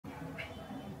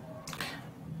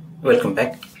Welcome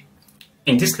back.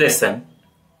 In this lesson,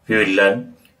 we will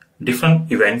learn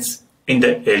different events in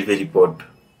the ALV report.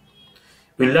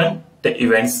 We will learn the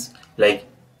events like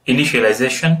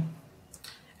initialization,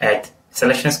 add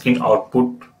selection screen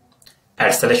output,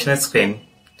 add selection screen,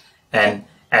 and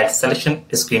add selection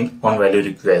screen on value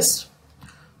request.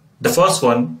 The first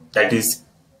one, that is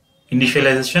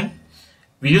initialization,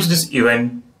 we use this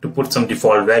event to put some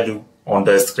default value on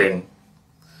the screen.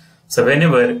 So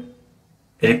whenever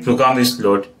any program is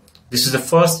loaded, this is the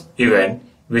first event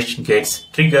which gets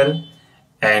triggered,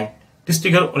 and this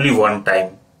trigger only one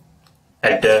time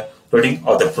at the loading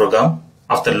of the program,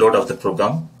 after load of the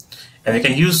program, and we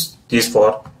can use this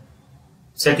for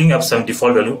setting up some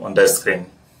default value on the screen.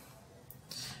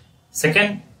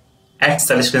 Second, add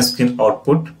selection screen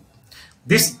output.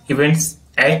 These events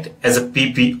act as a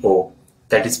PBO,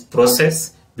 that is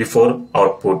process before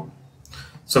output.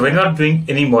 So when you are doing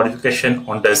any modification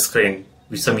on the screen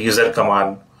with some user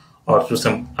command or through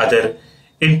some other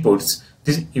inputs,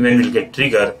 this event will get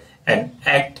triggered and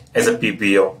act as a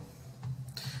PBO.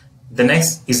 The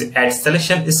next is add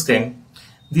selection screen.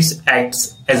 This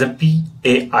acts as a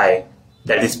PAI,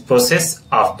 that is process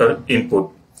after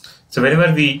input. So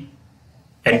whenever we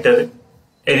enter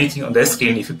anything on the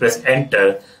screen, if you press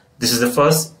enter, this is the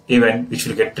first event which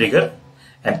will get triggered,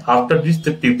 and after this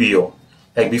the PBO,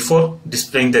 like before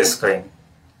displaying the screen.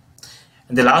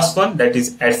 And the last one, that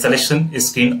is add selection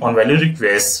screen on value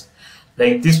request.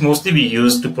 Like this mostly we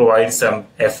use to provide some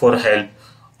F4 help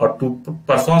or to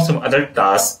perform some other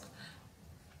task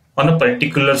on a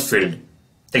particular field.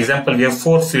 For example, we have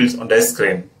 4 fields on the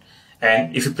screen,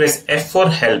 and if you press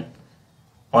F4 help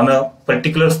on a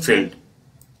particular field,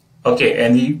 okay,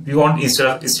 and we want instead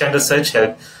of standard search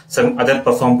help some other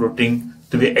perform routine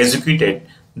to be executed,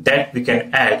 that we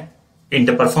can add in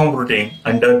the perform routine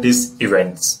under these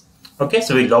events. Okay,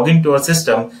 so we log into our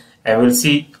system and we'll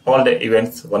see all the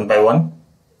events one by one.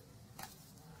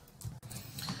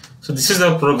 So this is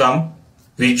a program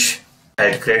which I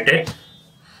had created.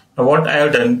 Now what I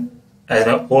have done, as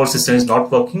my old system is not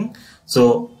working,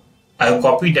 so I have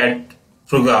copied that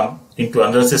program into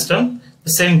another system,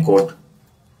 the same code.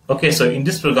 Okay, so in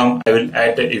this program I will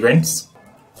add the events.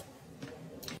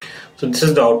 So this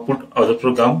is the output of the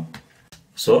program.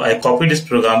 So I copy this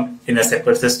program in a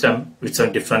separate system with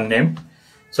some different name.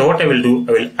 So what I will do,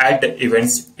 I will add the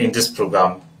events in this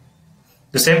program,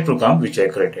 the same program which I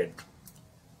created.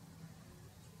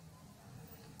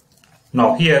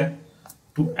 Now here,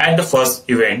 to add the first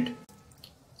event,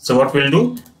 so what we'll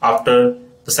do, after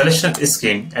the selection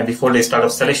screen and before the start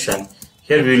of selection,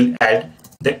 here we will add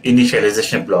the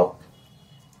initialization block.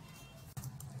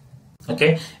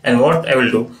 Okay, and what I will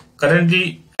do,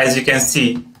 currently as you can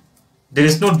see, there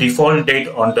is no default date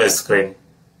on the screen.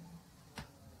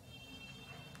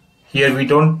 Here we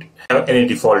don't have any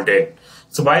default date.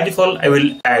 So by default I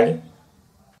will add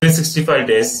 365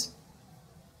 days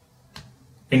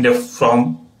in the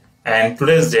from and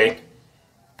today's date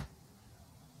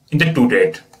in the to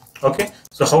date. Okay,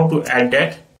 so how to add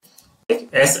that? Like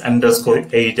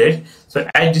s_a date. So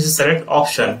add this select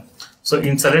option. So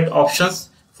in select options,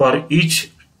 for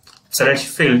each select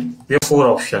field we have 4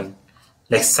 options,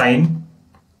 like sign,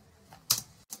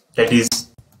 that is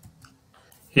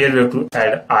here we have to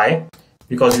add I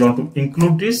because we want to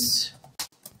include this.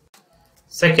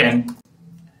 Second,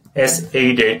 SA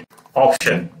date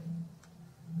option,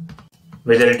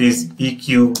 whether it is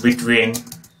EQ, between,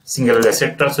 single,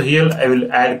 etc. So here I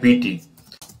will add BT,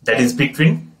 that is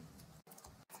between.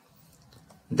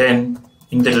 Then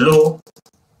in the low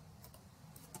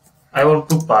I want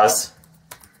to pass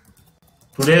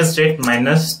today's date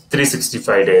minus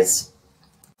 365 days.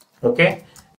 Okay,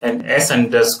 and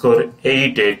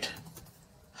s_a date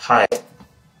high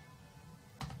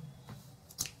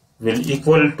will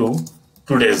equal to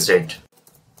today's date.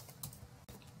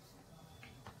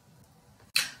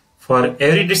 For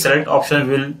every select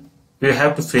option we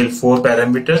have to fill 4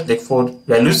 parameters, like 4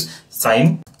 values: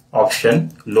 sign,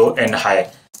 option, low and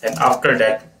high, and after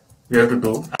that we have to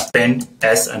do append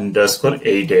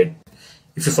s_a date.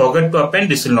 If you forget to append,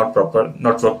 this will not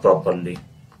work properly.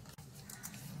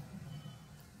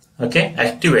 Okay,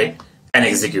 activate and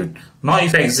execute. Now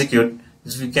if I execute,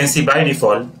 as we can see by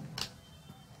default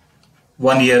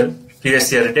 1 year, previous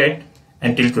year date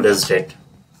until today's date.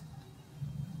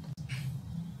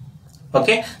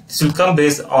 Okay, this will come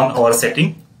based on our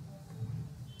setting,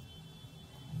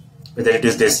 whether it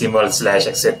is decimal, slash,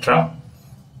 etc.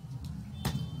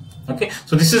 Okay,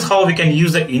 so this is how we can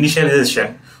use the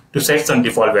initialization to set some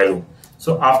default value.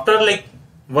 So after, like,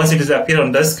 once it is appear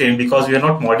on the screen, because we are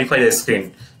not modify the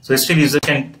screen, so still user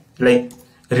can like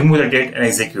remove the date and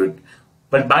execute.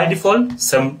 but by default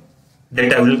some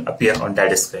data will appear on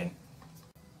that screen.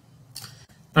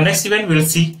 Now next event we will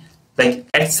see like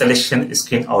add selection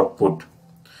screen output.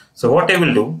 So what I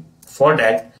will do for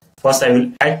that, first I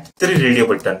will add 3 radio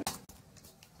button.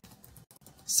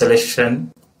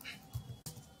 Selection,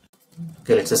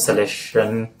 okay, let's say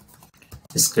selection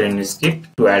screen is skipped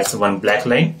to add one black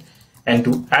line, and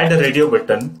to add a radio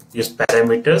button use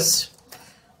parameters.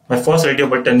 My first radio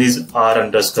button is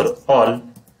r_all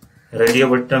radio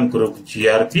button group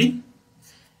grp,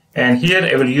 and here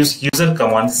I will use user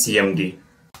command cmd.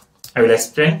 I will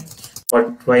explain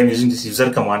why I am using this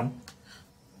user command.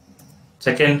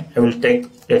 Second, I will take,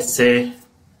 let's say,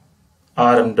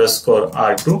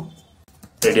 r_r2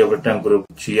 radio button group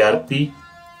grp,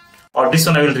 or this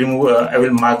one I will remove, I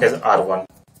will mark as r1.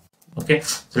 Okay,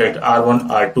 select r1,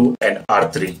 r2 and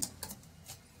r3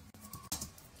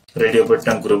 radio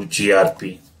button group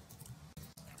grp.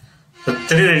 So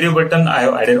 3 radio button I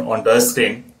have added on the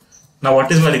screen. Now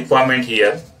what is my requirement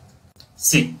here?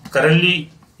 See,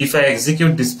 currently if I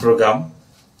execute this program,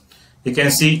 you can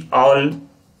see all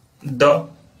the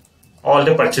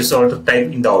purchase order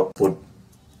type in the output.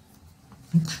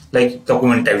 Like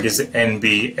document type is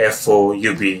NB, FO,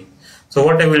 UB. So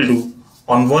what I will do,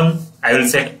 on one I will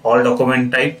set all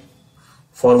document type,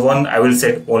 for one I will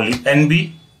set only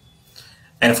NB,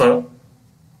 and for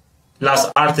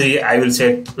last R3 I will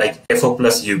set like FO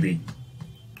plus UB.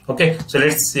 Okay, so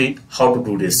let's see how to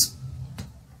do this.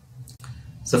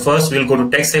 So first we'll go to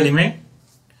text element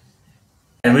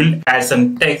and we'll add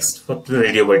some text for the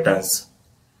radio buttons.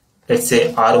 Let's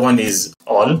say R1 is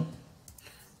all,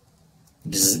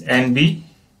 this is NB,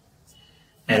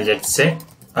 and let's say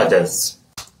others.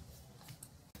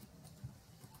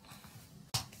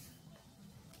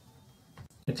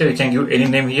 Okay, we can give any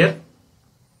name here.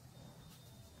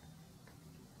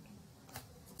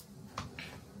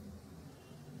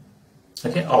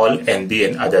 Okay, all NB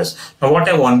and others. Now what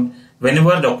I want,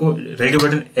 whenever radio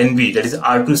button NB, that is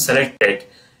R2 selected,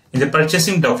 in the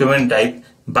purchasing document type,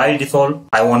 by default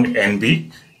I want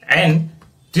NB, and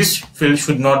this field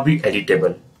should not be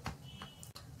editable.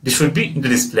 This should be in the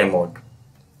display mode.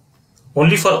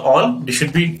 Only for all, this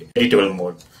should be editable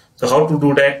mode. So how to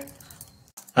do that?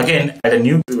 Again, add a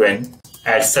new event,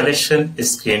 add selection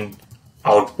screen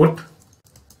output,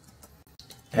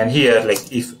 and here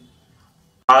like if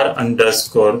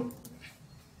r_r1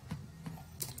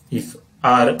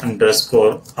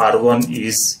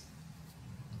 is,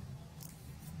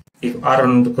 if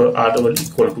r_r1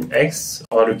 equal to x,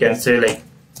 or you can say like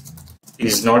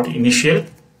is not initial,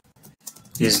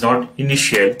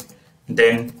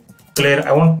 then clear,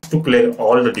 I want to clear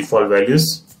all the default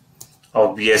values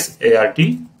of BSART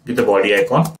with the body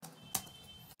icon.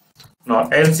 Now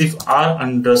else if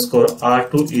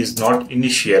r_r2 is not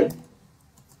initial,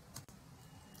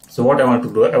 so what I want to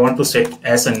do, I want to set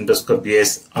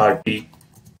s_BSRT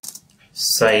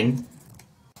sign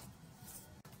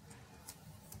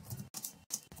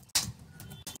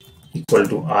equal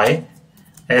to I,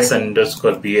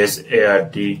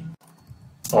 s_BSART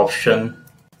option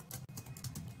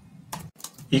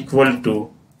equal to,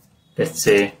 let's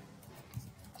say,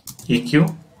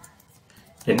 EQ,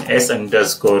 then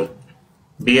s_BSART,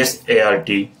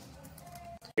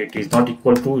 it is not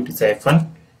equal to, it is -,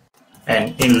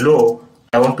 and in low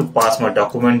I want to pass my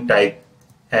document type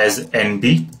as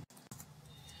NB,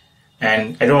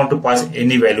 and I don't want to pass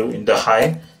any value in the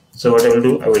high. So what I will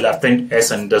do, I will append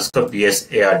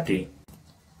s_BSART.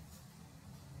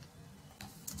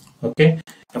 Okay,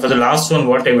 and for the last one,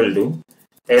 what I will do,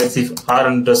 else if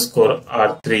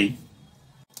r_r3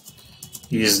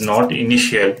 is not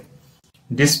initial,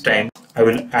 this time I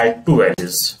will add 2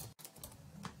 values.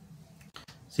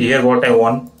 See here what I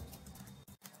want,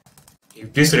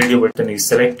 if this radio button is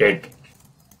selected,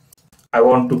 I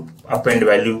want to append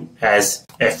value as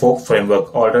FO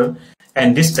framework order,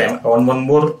 and this time I want one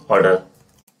more order.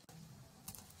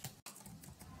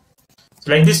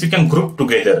 So like this we can group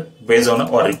together based on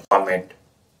our requirement.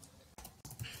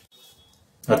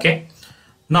 Okay,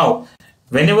 now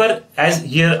whenever, as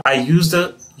here I use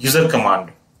the user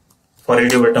command for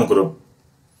radio button group.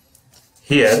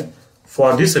 Here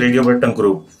for this radio button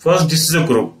group, first this is a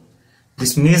group.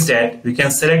 This means that we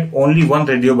can select only one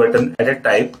radio button at a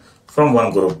time from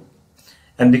one group,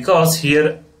 and because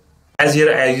here, as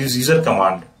here I use user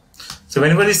command, so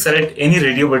whenever we select any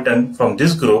radio button from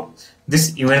this group,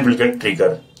 this event will get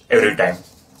triggered every time.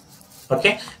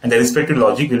 Okay, and the respective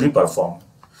logic will be performed.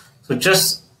 So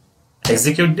just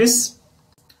execute this.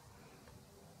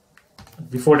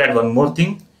 Before that, one more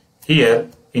thing, here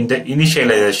in the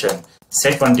initialization,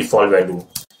 set one default value.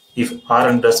 if r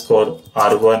underscore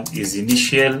r1 is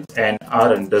initial and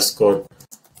r underscore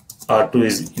r2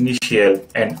 is initial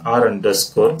and r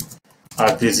underscore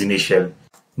r3 is initial.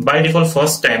 By default,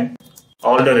 first time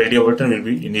all the radio button will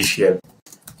be initial.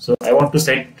 So I want to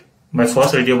set my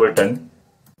first radio button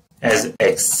as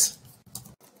X.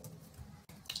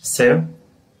 Save,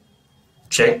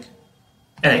 check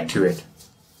and activate.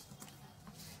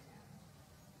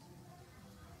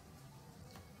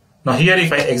 Now here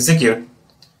if I execute,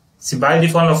 see by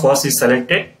default first is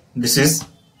selected, this is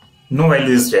no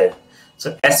value is there.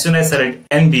 So as soon as I select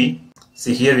NB,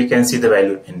 see here we can see the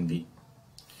value NB.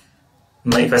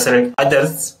 Now if I select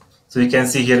others, so we can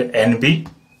see here NB,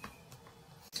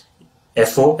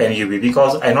 FO and UB,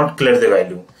 because I not clear the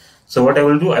value. So what I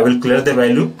will do, I will clear the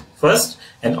value first,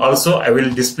 and also I will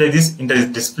display this in the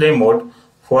display mode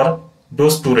for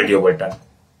those two radio button.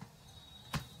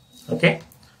 Okay,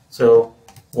 so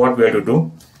what we have to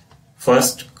do,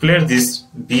 first clear this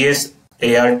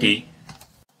BSART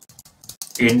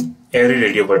in every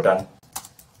radio button.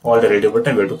 All the radio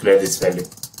button we have to clear this value.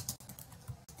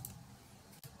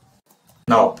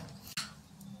 Now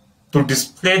to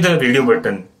display the radio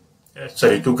button,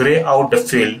 to gray out the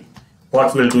field,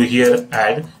 what we'll do here,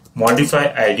 add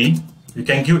modify ID. You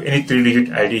can give any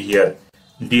 3-digit ID here,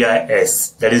 DIS,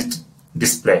 that is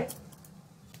display,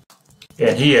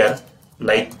 and here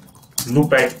like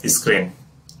loop at screen.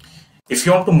 If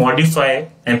you want to modify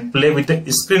and play with the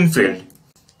screen field,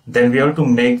 then we have to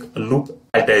make a loop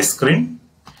at the screen,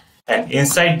 and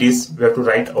inside this we have to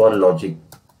write our logic.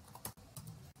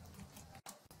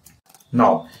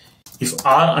 Now if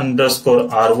r underscore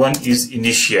r1 is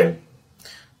initial,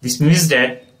 this means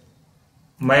that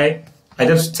my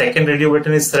either second radio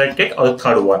button is selected or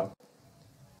third one.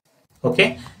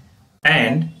 Okay,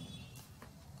 and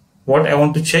what I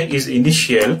want to check is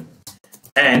initial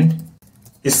and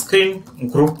screen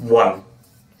group 1.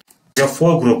 We have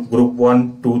 4 group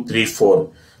 1, 2, 3,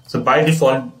 4. So by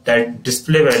default that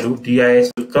display value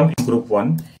DIS will come in group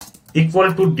 1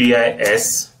 equal to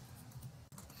DIS.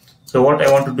 So what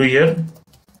I want to do here,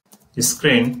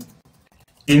 screen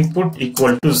input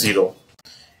equal to 0.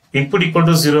 Input equal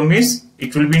to 0 means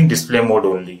it will be in display mode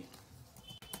only,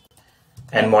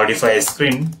 and modify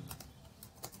screen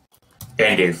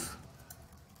and if.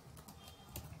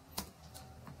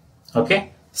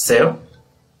 Okay, save,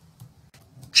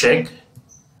 check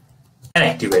and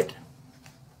activate.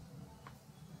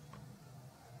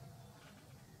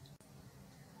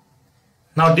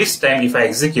 Now this time if I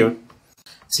execute,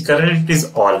 see currently it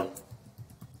is all.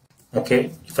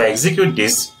 Okay, if I execute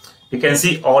this, you can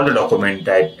see all the document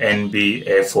type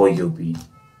NB, FO, UB.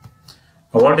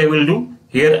 Now what I will do,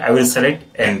 here I will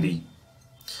select NB.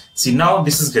 See now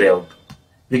this is grey out.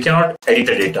 We cannot edit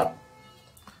the data.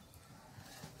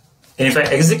 And if I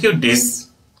execute this,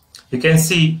 you can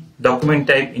see document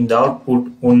type in the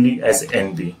output only as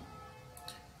NB.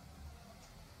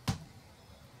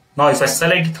 Now if I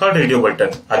select third radio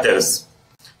button, others,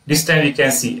 this time we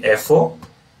can see FO,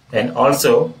 and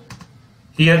also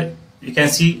here you can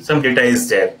see some data is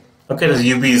there. Okay,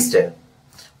 the UB is there,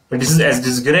 but this is as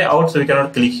this gray out, so we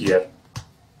cannot click here.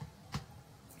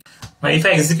 Now if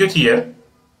I execute here,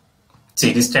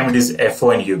 see this time it is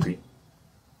FO and UB.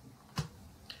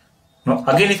 Now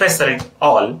again if I select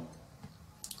all,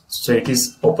 so it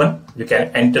is open, we can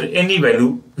enter any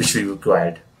value which we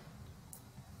required.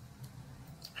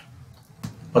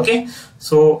 Okay,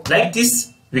 so like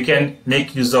this we can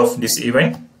make use of this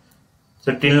event.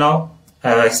 So till now I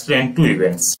have explained 2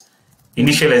 events,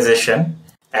 initialization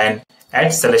and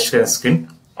add selection screen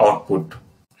output,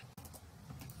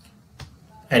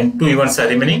 and 2 events are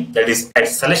remaining, that is add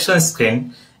selection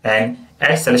screen and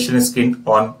add selection screen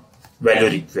on value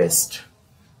request.